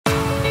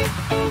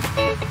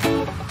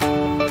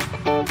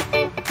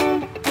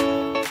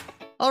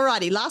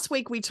righty. Last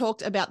week we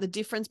talked about the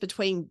difference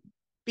between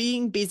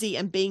being busy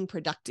and being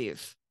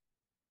productive,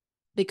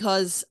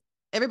 because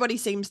everybody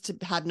seems to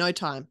have no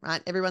time,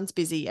 right? Everyone's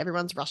busy,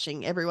 everyone's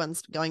rushing,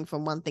 everyone's going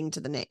from one thing to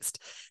the next.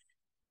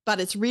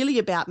 But it's really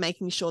about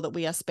making sure that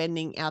we are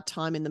spending our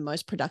time in the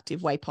most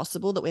productive way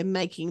possible, that we're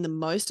making the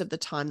most of the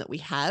time that we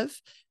have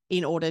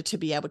in order to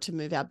be able to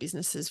move our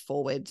businesses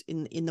forward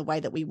in the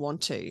way that we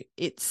want to.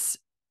 It's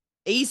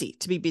easy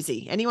to be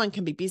busy. Anyone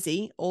can be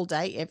busy all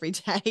day, every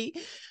day.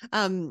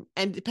 And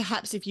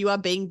perhaps if you are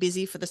being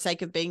busy for the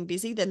sake of being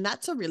busy, then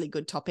that's a really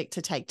good topic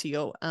to take to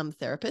your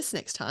therapist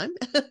next time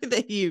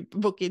that you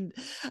book in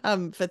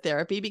for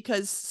therapy,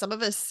 because some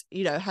of us,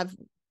 have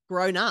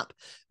grown up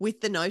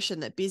with the notion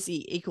that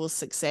busy equals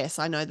success.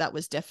 I know that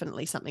was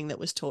definitely something that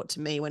was taught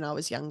to me when I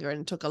was younger,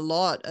 and it took a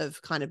lot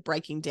of kind of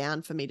breaking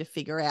down for me to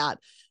figure out,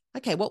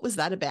 okay, what was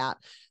that about?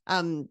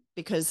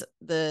 Because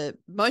the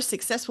most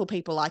successful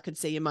people I could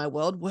see in my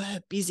world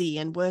were busy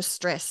and were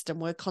stressed and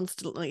were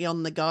constantly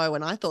on the go.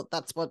 And I thought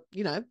that's what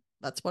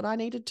I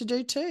needed to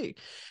do too.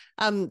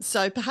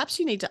 So perhaps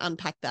you need to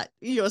unpack that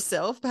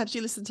yourself. Perhaps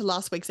you listened to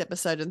last week's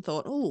episode and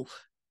thought, oh,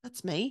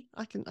 that's me.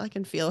 I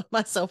can feel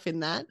myself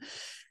in that.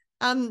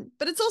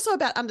 But it's also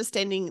about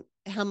understanding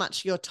how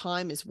much your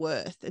time is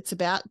worth. It's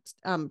about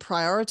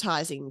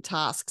prioritizing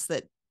tasks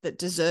that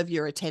deserve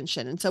your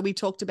attention. And so we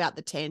talked about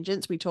the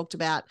tangents. We talked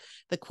about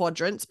the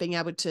quadrants, being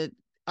able to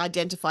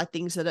identify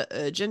things that are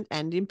urgent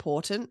and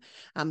important,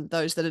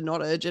 those that are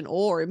not urgent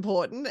or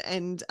important,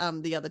 and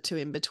the other two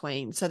in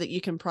between, so that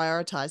you can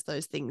prioritize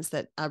those things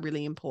that are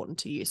really important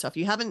to you. So if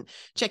you haven't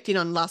checked in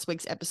on last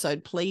week's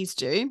episode, please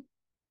do.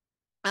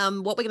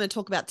 What we're going to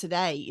talk about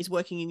today is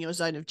working in your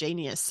zone of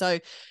genius. So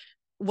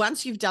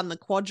once you've done the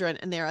quadrant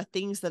and there are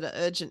things that are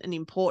urgent and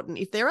important,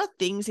 if there are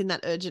things in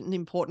that urgent and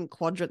important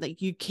quadrant that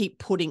you keep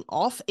putting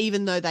off,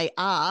 even though they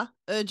are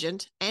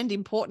urgent and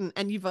important,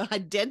 and you've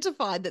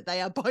identified that they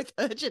are both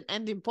urgent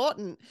and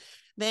important,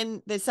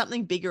 then there's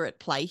something bigger at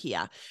play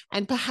here.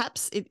 And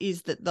perhaps it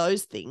is that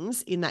those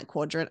things in that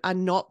quadrant are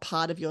not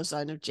part of your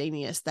zone of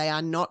genius. They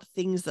are not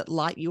things that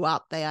light you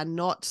up. They are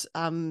not,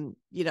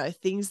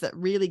 things that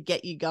really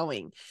get you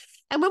going.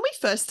 And when we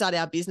first start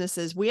our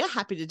businesses, we are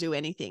happy to do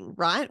anything,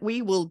 right?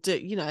 We will do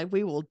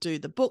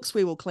the books,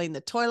 we will clean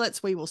the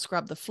toilets, we will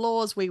scrub the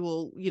floors, we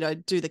will,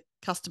 do the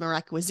customer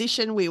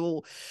acquisition, we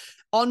will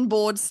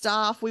onboard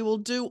staff, we will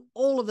do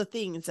all of the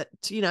things that,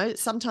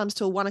 sometimes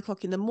till 1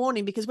 o'clock in the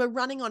morning, because we're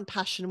running on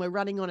passion, we're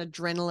running on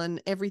adrenaline,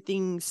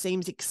 everything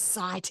seems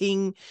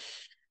exciting,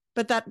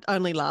 but that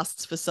only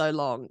lasts for so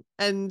long.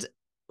 And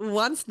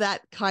once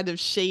that kind of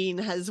sheen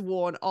has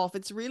worn off,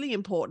 it's really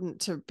important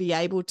to be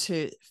able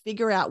to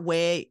figure out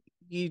where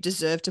you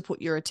deserve to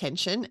put your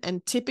attention.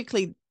 And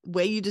typically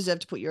where you deserve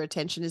to put your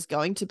attention is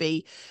going to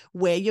be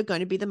where you're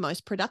going to be the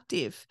most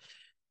productive,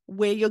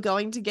 where you're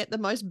going to get the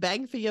most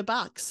bang for your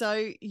buck.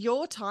 So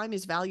your time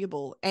is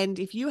valuable. And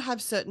if you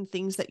have certain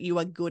things that you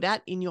are good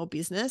at in your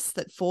business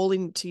that fall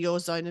into your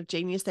zone of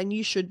genius, then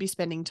you should be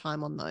spending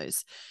time on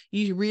those.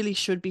 You really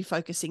should be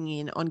focusing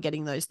in on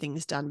getting those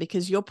things done,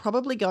 because you're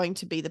probably going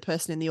to be the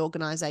person in the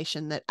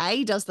organization that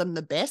A, does them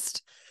the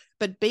best,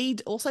 but B,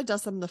 also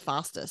does them the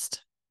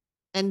fastest.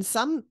 And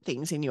some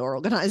things in your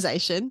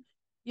organization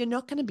you're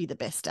not going to be the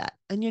best at,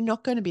 and you're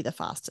not going to be the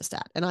fastest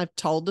at. And I've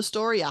told the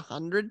story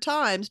 100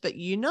 times, but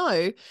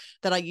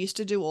that I used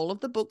to do all of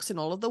the books and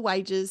all of the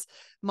wages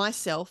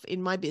myself in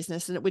my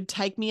business, and it would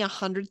take me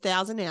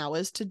 100,000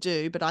 hours to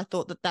do, but I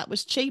thought that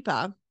was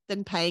cheaper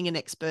than paying an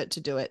expert to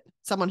do it,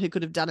 someone who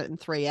could have done it in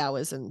 3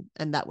 hours, and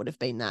that would have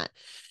been that.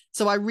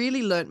 So I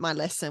really learned my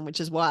lesson, which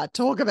is why I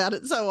talk about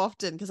it so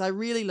often, because I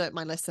really learned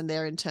my lesson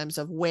there in terms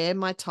of where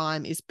my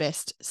time is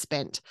best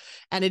spent.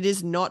 And it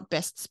is not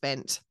best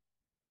spent.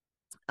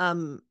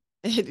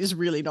 It is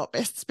really not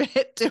best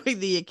spent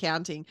doing the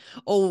accounting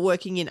or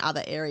working in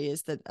other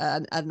areas that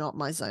are not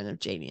my zone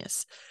of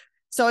genius.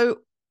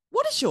 So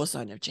what is your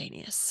zone of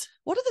genius?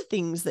 What are the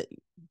things that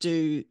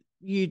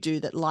you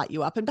do that light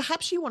you up? And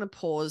perhaps you want to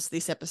pause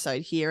this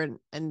episode here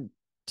and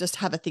just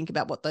have a think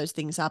about what those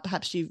things are.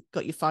 Perhaps you've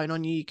got your phone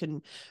on you. You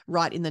can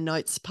write in the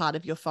notes part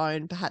of your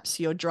phone. Perhaps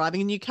you're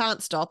driving and you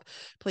can't stop.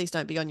 Please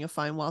don't be on your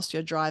phone whilst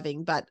you're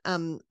driving. But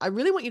I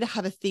really want you to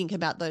have a think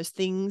about those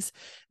things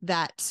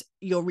that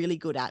you're really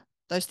good at,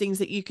 those things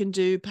that you can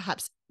do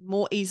perhaps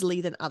more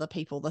easily than other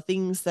people, the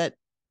things that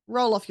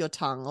roll off your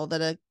tongue or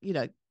that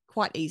are,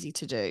 quite easy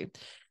to do.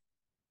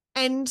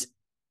 And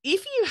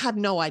if you have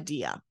no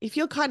idea, if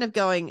you're kind of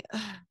going,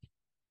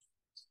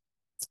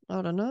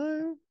 I don't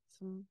know,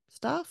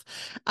 stuff,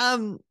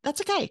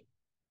 that's okay.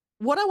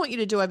 What I want you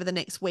to do over the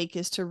next week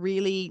is to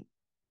really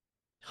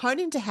hone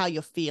into how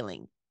you're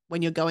feeling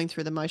when you're going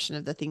through the motion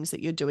of the things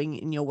that you're doing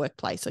in your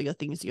workplace or your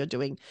things you're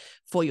doing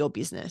for your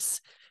business.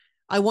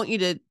 I want you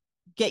to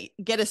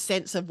get a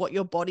sense of what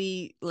your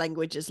body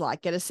language is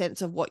like, get a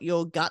sense of what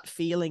your gut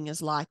feeling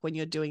is like when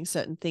you're doing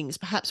certain things.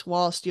 Perhaps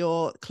whilst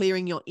you're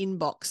clearing your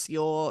inbox,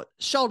 your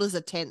shoulders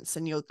are tense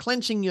and you're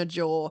clenching your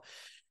jaw,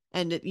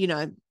 and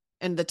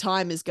and the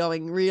time is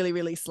going really,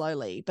 really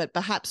slowly. But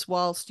perhaps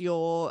whilst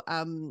you're,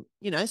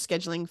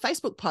 scheduling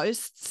Facebook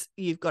posts,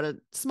 you've got a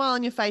smile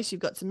on your face,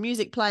 you've got some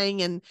music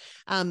playing, and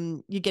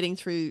you're getting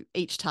through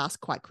each task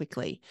quite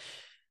quickly.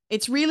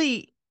 It's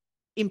really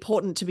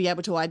important to be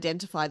able to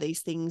identify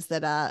these things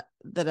that are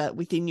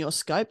within your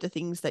scope, the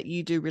things that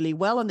you do really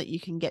well and that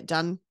you can get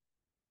done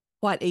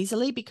quite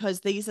easily, because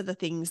these are the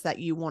things that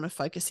you want to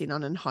focus in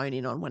on and hone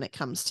in on when it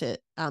comes to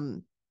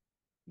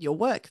your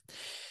work.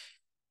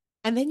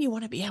 And then you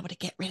want to be able to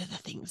get rid of the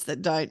things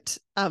that don't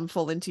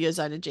fall into your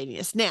zone of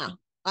genius. Now,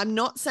 I'm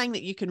not saying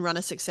that you can run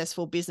a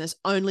successful business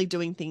only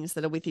doing things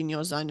that are within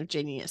your zone of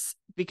genius,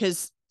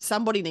 because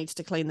somebody needs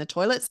to clean the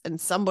toilets and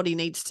somebody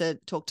needs to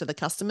talk to the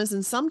customers.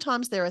 And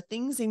sometimes there are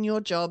things in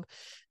your job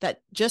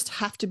that just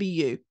have to be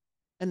you.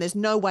 And there's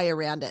no way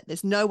around it.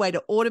 There's no way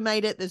to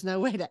automate it. There's no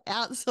way to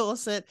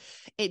outsource it.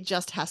 It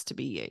just has to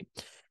be you.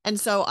 And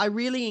so I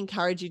really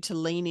encourage you to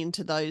lean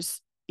into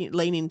those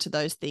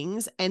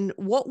things. And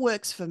what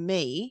works for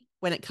me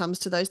when it comes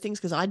to those things,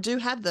 because I do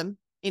have them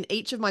in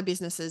each of my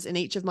businesses, in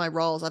each of my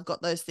roles, I've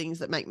got those things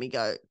that make me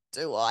go,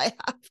 do I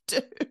have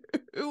to?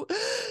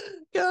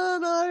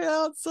 Can I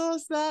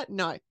outsource that?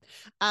 No.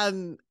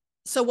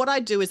 So what I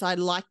do is I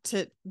like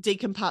to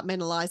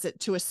decompartmentalize it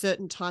to a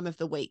certain time of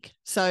the week.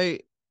 So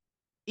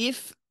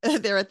if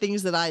there are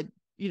things that I,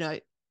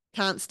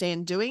 can't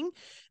stand doing,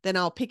 then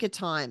I'll pick a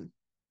time.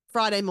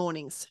 Friday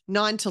mornings,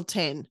 9 till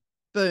 10,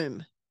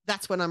 boom.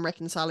 That's when I'm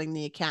reconciling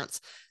the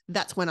accounts.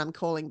 That's when I'm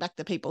calling back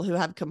the people who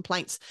have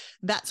complaints.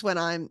 That's when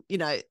I'm,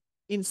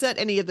 insert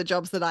any of the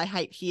jobs that I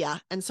hate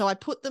here. And so I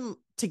put them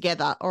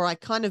together, or I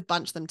kind of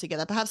bunch them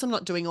together. Perhaps I'm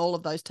not doing all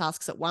of those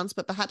tasks at once,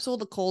 but perhaps all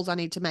the calls I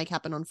need to make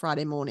happen on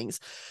Friday mornings.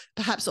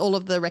 Perhaps all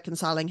of the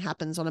reconciling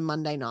happens on a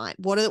Monday night.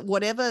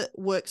 Whatever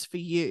works for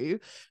you.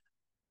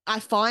 I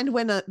find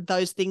when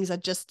those things are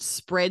just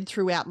spread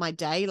throughout my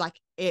day, like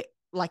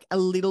a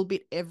little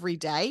bit every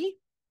day,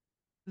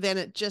 then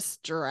it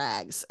just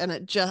drags, and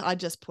I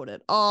just put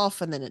it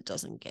off, and then it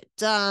doesn't get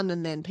done,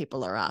 and then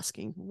people are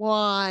asking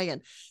why.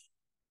 And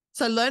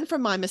so learn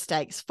from my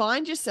mistakes.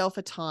 Find yourself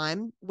a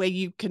time where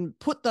you can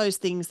put those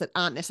things that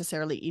aren't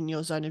necessarily in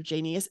your zone of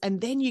genius,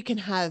 and then you can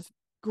have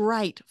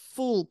great,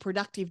 full,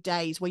 productive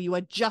days where you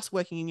are just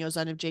working in your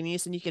zone of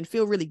genius and you can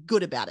feel really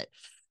good about it.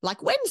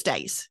 Like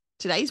Wednesdays.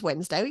 Today's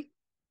Wednesday.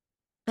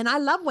 And I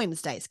love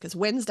Wednesdays because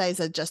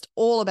Wednesdays are just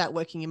all about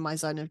working in my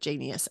zone of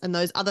genius, and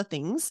those other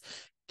things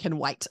can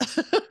wait.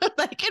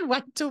 They can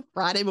wait till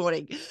Friday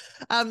morning.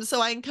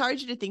 So I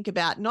encourage you to think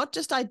about not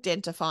just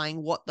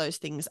identifying what those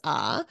things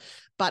are,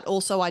 but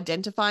also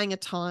identifying a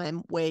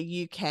time where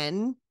you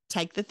can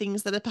take the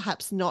things that are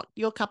perhaps not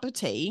your cup of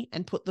tea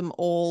and put them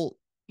all,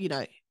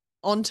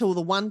 onto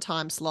the one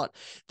time slot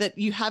that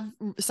you have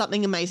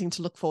something amazing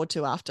to look forward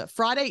to after.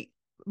 Friday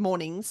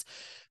mornings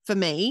for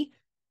me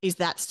is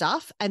that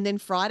stuff. And then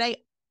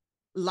Friday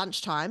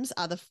lunchtimes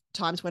are the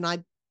times when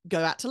I go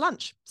out to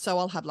lunch. So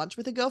I'll have lunch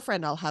with a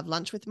girlfriend. I'll have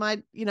lunch with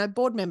my,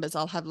 board members.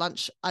 I'll have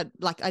lunch. I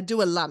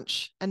do a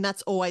lunch, and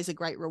that's always a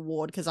great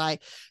reward because I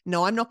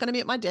know I'm not going to be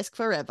at my desk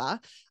forever.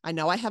 I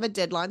know I have a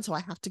deadline, so I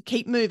have to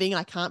keep moving.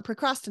 I can't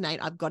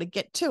procrastinate. I've got to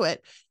get to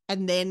it.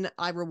 And then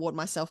I reward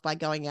myself by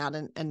going out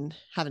and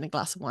having a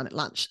glass of wine at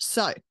lunch.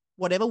 So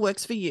whatever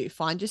works for you,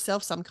 find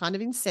yourself some kind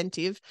of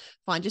incentive,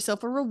 find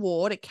yourself a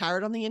reward, a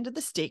carrot on the end of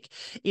the stick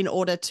in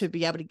order to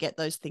be able to get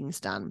those things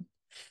done.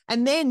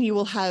 And then you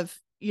will have,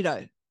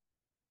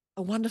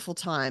 a wonderful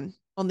time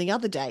on the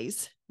other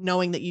days,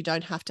 knowing that you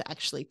don't have to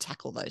actually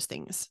tackle those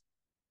things.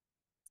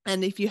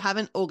 And if you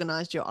haven't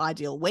organized your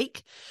ideal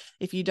week,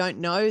 if you don't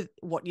know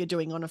what you're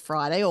doing on a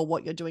Friday or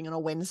what you're doing on a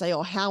Wednesday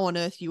or how on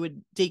earth you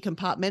would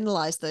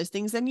decompartmentalize those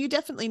things, then you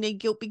definitely need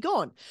Guilt Be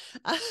Gone.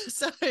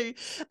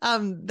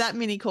 That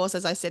mini course,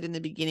 as I said in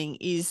the beginning,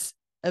 is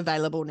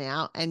available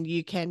now, and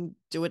you can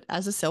do it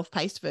as a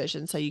self-paced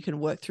version. So you can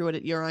work through it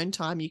at your own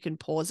time. You can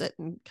pause it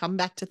and come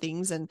back to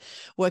things and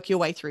work your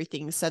way through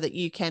things so that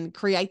you can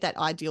create that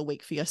ideal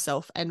week for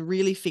yourself and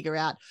really figure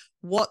out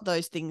what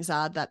those things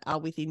are that are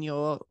within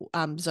your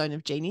zone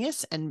of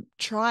genius, and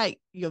try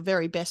your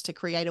very best to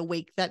create a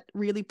week that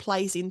really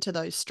plays into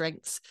those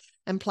strengths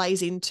and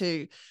plays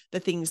into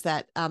the things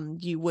that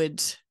you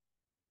would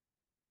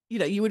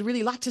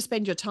really like to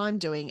spend your time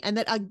doing, and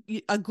that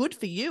are good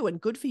for you and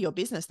good for your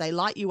business. They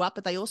light you up,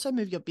 but they also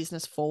move your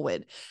business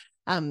forward.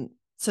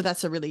 So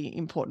that's a really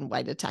important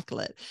way to tackle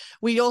it.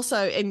 We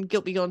also, in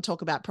Guilt Be Gone,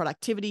 talk about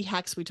productivity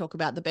hacks. We talk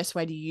about the best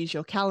way to use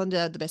your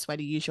calendar, the best way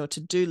to use your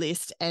to-do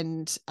list,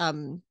 and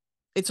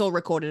it's all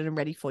recorded and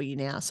ready for you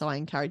now. So I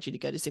encourage you to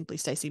go to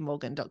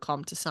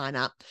simplystacymorgan.com to sign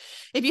up.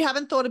 If you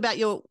haven't thought about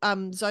your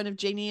zone of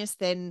genius,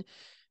 then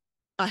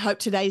I hope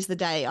today's the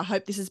day. I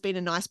hope this has been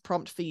a nice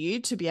prompt for you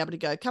to be able to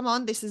go, come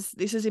on, this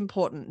is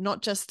important,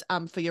 not just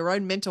for your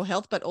own mental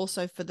health, but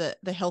also for the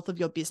health of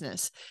your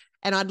business.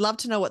 And I'd love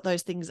to know what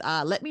those things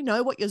are. Let me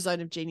know what your zone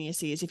of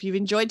genius is. If you've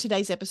enjoyed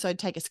today's episode,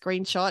 take a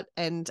screenshot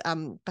and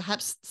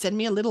perhaps send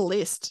me a little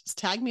list. Just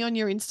tag me on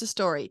your Insta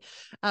story.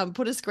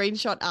 Put a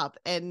screenshot up,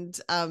 and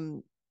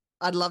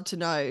I'd love to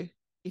know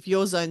if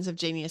your zones of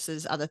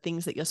geniuses are the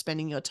things that you're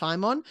spending your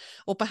time on,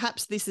 or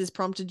perhaps this has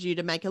prompted you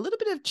to make a little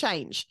bit of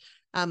change.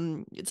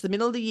 It's the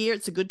middle of the year.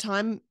 It's a good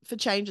time for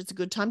change. It's a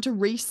good time to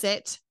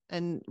reset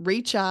and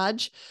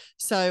recharge.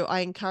 So I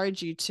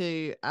encourage you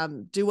to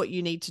do what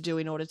you need to do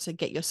in order to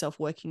get yourself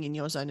working in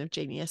your zone of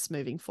genius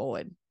moving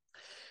forward.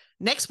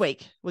 Next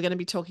week, we're going to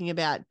be talking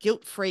about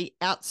guilt-free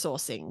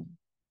outsourcing.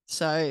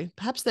 So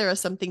perhaps there are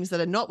some things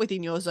that are not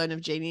within your zone of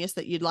genius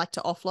that you'd like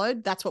to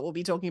offload. That's what we'll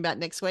be talking about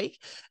next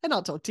week. And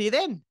I'll talk to you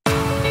then.